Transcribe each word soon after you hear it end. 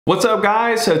What's up,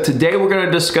 guys? So today we're going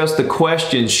to discuss the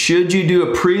question, should you do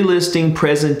a pre-listing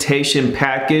presentation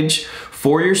package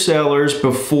for your sellers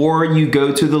before you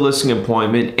go to the listing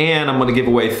appointment? And I'm going to give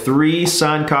away 3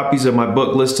 signed copies of my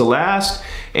book, List to Last,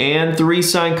 and 3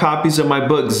 signed copies of my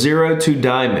book, Zero to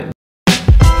Diamond.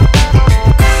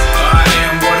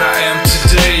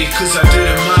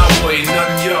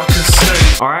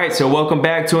 Alright, so welcome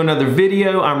back to another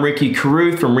video. I'm Ricky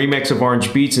Caruth from Remix of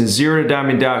Orange Beats and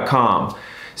ZeroToDiamond.com.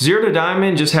 Zero to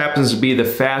Diamond just happens to be the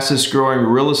fastest growing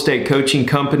real estate coaching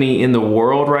company in the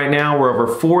world right now. We're over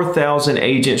 4,000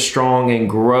 agents strong and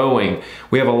growing.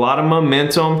 We have a lot of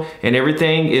momentum and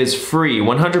everything is free,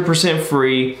 100%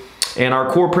 free. And our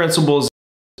core principles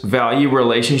value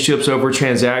relationships over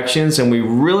transactions, and we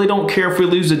really don't care if we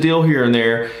lose a deal here and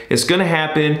there. It's going to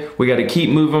happen. We got to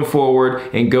keep moving forward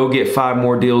and go get 5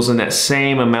 more deals in that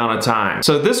same amount of time.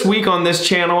 So this week on this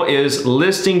channel is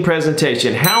listing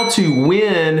presentation, how to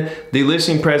win the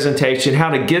listing presentation,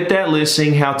 how to get that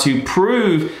listing, how to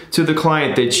prove to the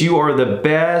client that you are the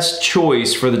best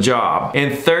choice for the job.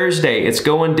 And Thursday, it's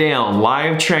going down,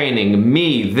 live training,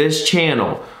 me, this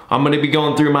channel. I'm going to be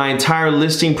going through my entire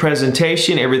listing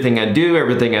presentation, everything I do,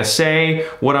 everything I say,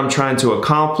 what I'm trying to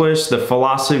accomplish, the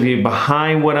philosophy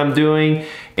behind what I'm doing,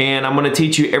 and I'm going to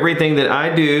teach you everything that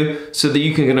I do so that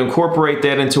you can incorporate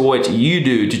that into what you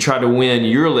do to try to win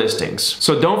your listings.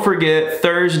 So don't forget,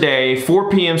 Thursday, 4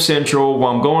 p.m. Central,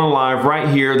 while I'm going live right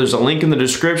here, there's a link in the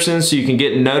description so you can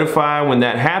get notified when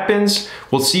that happens.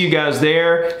 We'll see you guys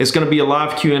there. It's going to be a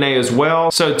live Q&A as well.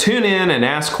 So tune in and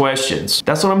ask questions.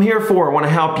 That's what I'm here for. I want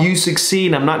to help you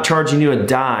succeed. I'm not charging you a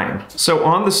dime. So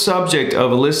on the subject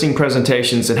of listing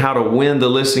presentations and how to win the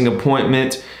listing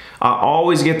appointment, I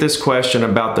always get this question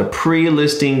about the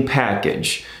pre-listing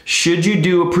package. Should you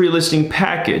do a pre-listing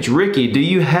package? Ricky, do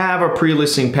you have a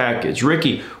pre-listing package?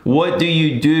 Ricky, what do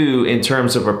you do in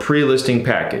terms of a pre-listing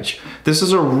package? This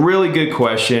is a really good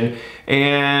question.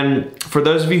 And for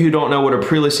those of you who don't know what a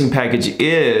pre-listing package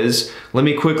is, let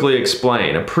me quickly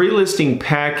explain. A pre-listing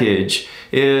package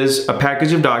is a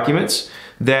package of documents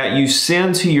that you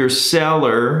send to your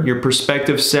seller, your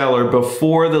prospective seller,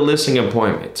 before the listing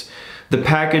appointment. The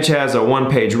package has a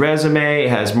 1-page resume, it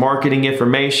has marketing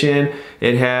information,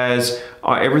 it has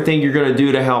everything you're going to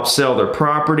do to help sell their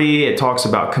property. It talks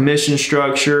about commission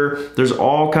structure. There's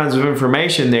all kinds of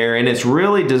information there, and it's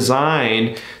really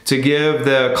designed to give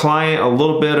the client a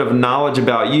little bit of knowledge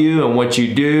about you and what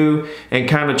you do, and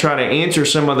kind of try to answer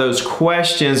some of those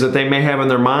questions that they may have in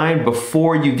their mind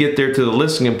before you get there to the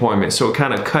listing appointment. So it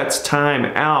kind of cuts time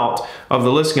out of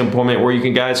the listing appointment where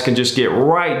you guys can just get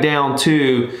right down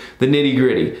to the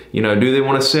nitty-gritty. You know, do they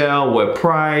want to sell? What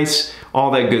price? All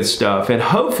that good stuff. And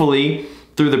hopefully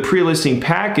through the pre-listing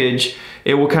package,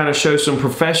 it will kind of show some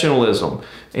professionalism,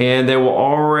 and they will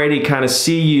already kind of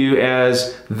see you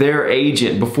as their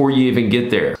agent before you even get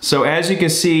there. So as you can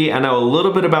see, I know a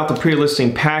little bit about the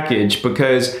pre-listing package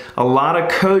because a lot of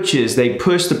coaches, they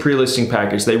push the pre-listing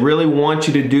package. They really want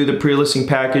you to do the pre-listing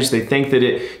package. They think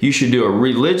that you should do it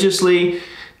religiously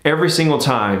every single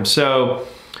time. So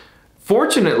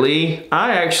fortunately,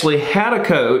 I actually had a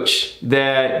coach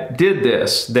that did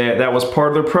this, that was part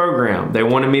of their program. They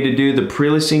wanted me to do the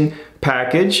pre-listing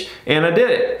package, and I did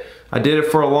it. I did it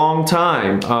for a long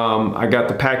time. I got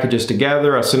the packages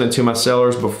together. I sent it to my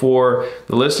sellers before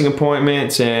the listing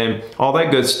appointments and all that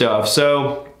good stuff.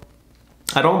 So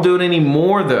I don't do it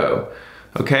anymore though.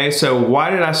 Okay, so why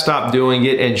did I stop doing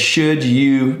it, and should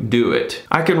you do it?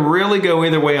 I can really go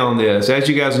either way on this. As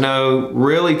you guys know,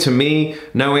 really to me,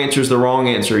 no answer is the wrong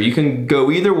answer. You can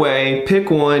go either way, pick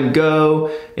one,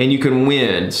 go, and you can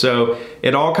win. So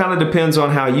it all kind of depends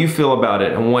on how you feel about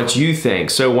it and what you think.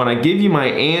 So when I give you my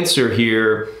answer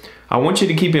here, I want you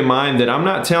to keep in mind that I'm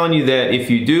not telling you that if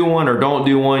you do one or don't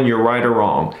do one, you're right or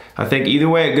wrong. I think either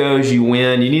way it goes, you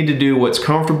win. You need to do what's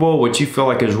comfortable, what you feel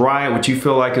like is right, what you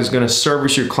feel like is going to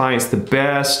service your clients the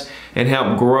best and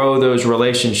help grow those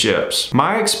relationships.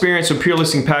 My experience with pure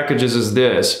listing packages is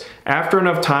this. After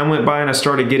enough time went by and I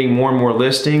started getting more and more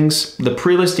listings, the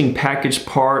pre-listing package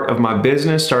part of my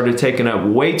business started taking up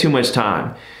way too much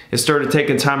time. It started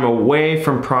taking time away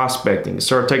from prospecting. It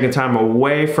started taking time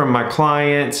away from my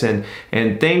clients and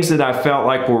things that I felt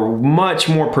like were much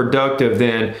more productive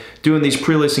than doing these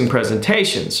pre-listing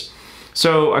presentations.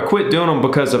 So I quit doing them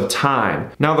because of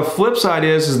time. Now the flip side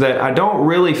is that I don't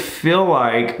really feel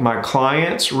like my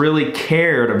clients really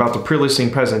cared about the pre-listing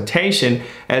presentation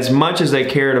as much as they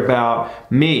cared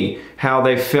about me, how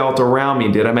they felt around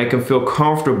me. Did I make them feel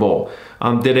comfortable?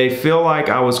 Did they feel like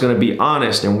I was going to be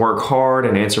honest and work hard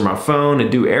and answer my phone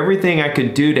and do everything I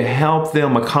could do to help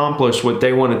them accomplish what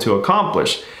they wanted to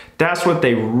accomplish? That's what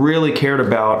they really cared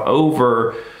about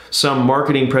over some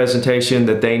marketing presentation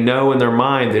that they know in their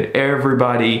mind that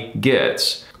everybody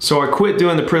gets. So I quit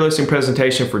doing the pre-listing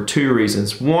presentation for 2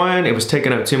 reasons. 1, it was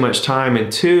taking up too much time,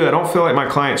 and 2, I don't feel like my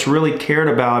clients really cared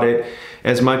about it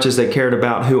as much as they cared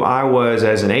about who I was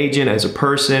as an agent, as a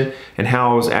person, and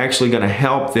how I was actually going to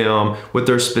help them with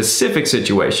their specific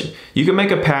situation. You can make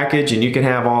a package and you can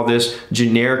have all this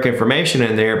generic information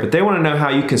in there, but they want to know how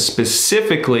you can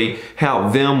specifically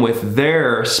help them with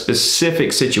their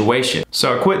specific situation.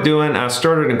 So I quit doing, I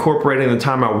started incorporating the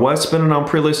time I was spending on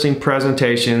pre-listing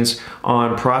presentations,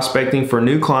 on prospecting for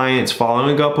new clients,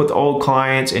 following up with old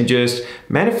clients, and just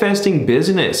manifesting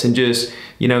business and just,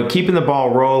 you know, keeping the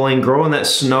ball rolling, growing that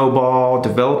snowball,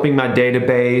 developing my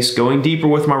database, going deeper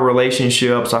with my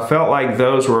relationships. I felt like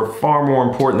those were far more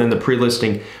important than the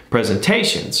pre-listing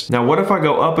presentations. Now, what if I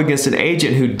go up against an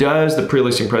agent who does the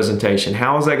pre-listing presentation?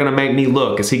 How is that going to make me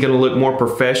look? Is he going to look more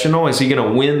professional? Is he going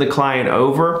to win the client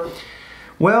over?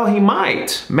 Well, he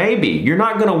might, maybe. You're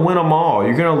not going to win them all.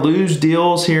 You're going to lose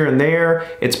deals here and there.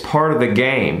 It's part of the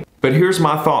game. But here's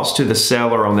my thoughts to the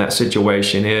seller on that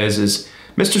situation is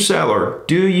Mr. Seller,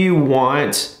 do you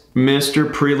want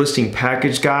Mr. Pre-listing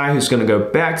Package Guy who's going to go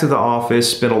back to the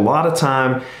office, spend a lot of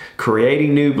time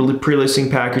creating new pre-listing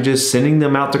packages, sending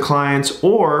them out to clients,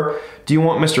 or do you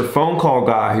want Mr. Phone Call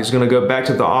Guy who's going to go back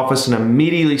to the office and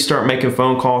immediately start making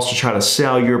phone calls to try to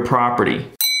sell your property?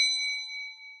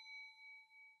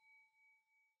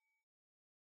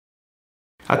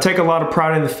 I take a lot of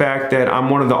pride in the fact that I'm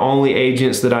one of the only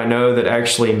agents that I know that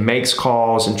actually makes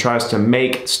calls and tries to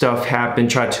make stuff happen,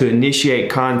 try to initiate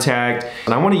contact.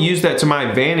 And I want to use that to my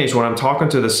advantage when I'm talking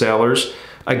to the sellers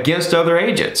against other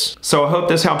agents. So I hope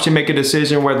this helps you make a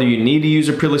decision whether you need to use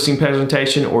a pre-listing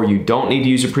presentation or you don't need to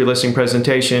use a pre-listing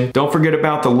presentation. Don't forget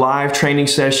about the live training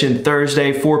session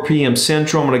Thursday, 4 p.m.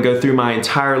 Central. I'm going to go through my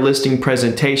entire listing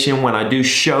presentation when I do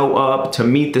show up to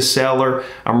meet the seller.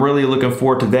 I'm really looking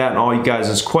forward to that and all you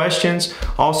guys' questions.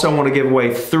 Also, I want to give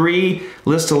away 3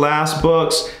 List to Last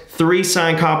books, 3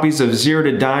 signed copies of Zero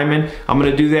to Diamond. I'm going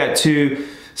to do that to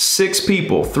 6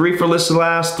 people, 3 for List to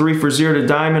Last, 3 for Zero to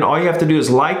Diamond. All you have to do is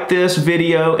like this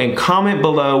video and comment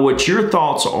below what your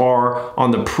thoughts are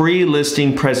on the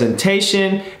pre-listing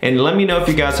presentation, and let me know if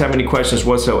you guys have any questions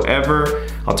whatsoever.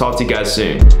 I'll talk to you guys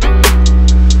soon.